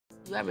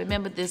I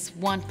remember this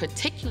one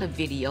particular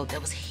video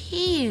that was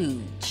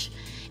huge.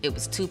 It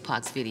was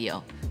Tupac's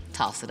video,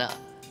 Toss It Up,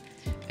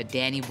 for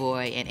Danny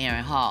Boy and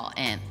Aaron Hall.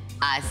 And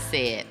I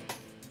said,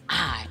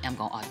 I am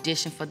gonna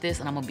audition for this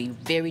and I'm gonna be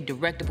very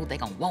directable. They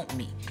gonna want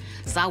me.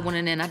 So I went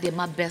in there and I did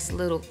my best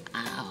little,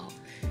 ow,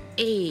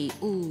 ay,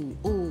 ooh,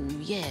 ooh,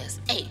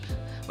 yes, ay,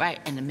 right?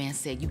 And the man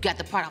said, you got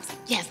the part? I was like,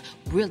 yes,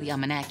 really,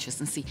 I'm an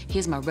actress. And see,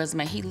 here's my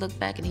resume. He looked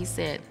back and he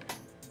said,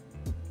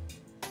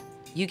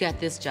 you got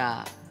this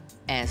job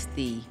as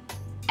the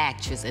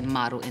actress and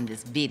model in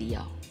this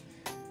video.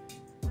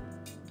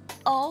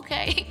 Oh,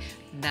 okay,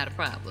 not a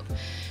problem.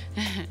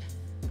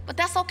 But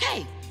that's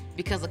okay,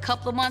 because a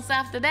couple of months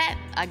after that,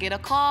 I get a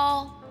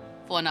call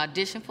for an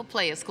audition for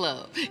Players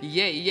Club.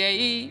 Yay,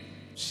 yay.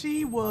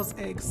 She was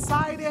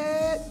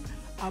excited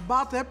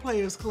about that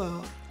Players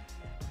Club.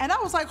 And I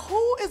was like,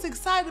 who is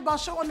excited about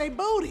showing their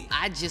booty?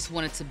 I just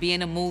wanted to be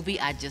in a movie.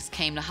 I just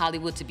came to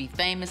Hollywood to be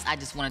famous. I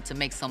just wanted to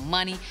make some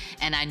money,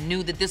 and I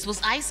knew that this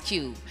was Ice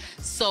Cube.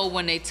 So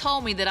when they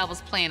told me that I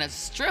was playing a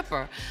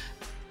stripper,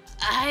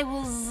 I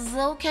was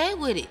okay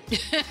with it.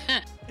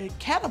 It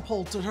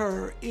catapulted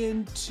her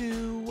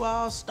into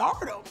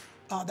stardom.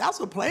 That's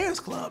what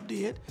Players Club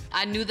did.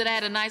 I knew that I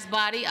had a nice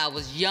body. I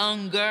was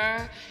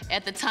younger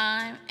at the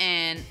time,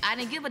 and I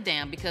didn't give a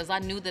damn because I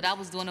knew that I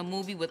was doing a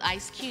movie with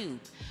Ice Cube,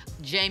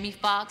 Jamie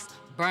Foxx,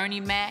 Bernie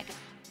Mac.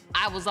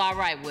 I was all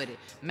right with it.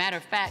 Matter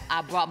of fact,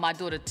 I brought my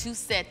daughter to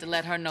set to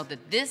let her know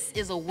that this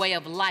is a way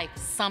of life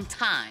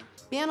sometime.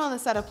 Being on the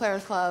set of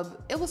Players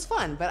Club, it was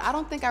fun, but I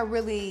don't think I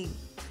really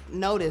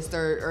noticed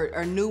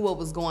or knew what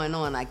was going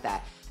on like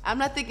that. I'm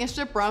not thinking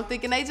stripper, I'm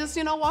thinking they just,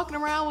 walking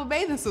around with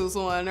bathing suits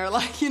on, or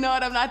like,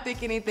 I'm not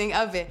thinking anything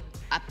of it.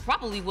 I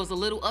probably was a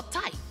little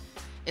uptight,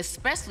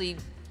 especially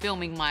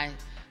filming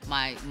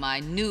my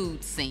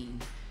nude scene.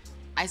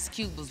 Ice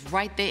Cube was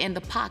right there in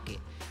the pocket.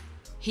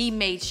 He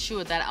made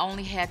sure that I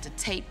only had to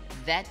tape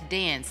that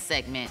dance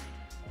segment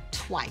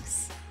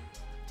twice.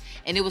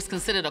 And it was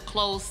considered a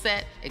closed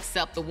set,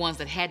 except the ones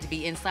that had to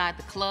be inside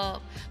the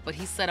club, but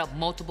he set up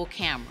multiple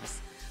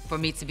cameras for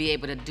me to be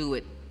able to do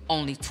it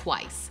only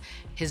twice.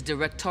 His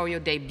directorial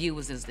debut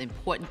was as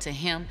important to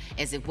him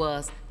as it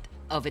was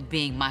of it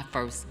being my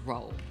first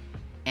role.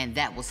 And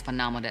that was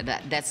phenomenal.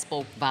 That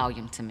spoke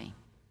volume to me.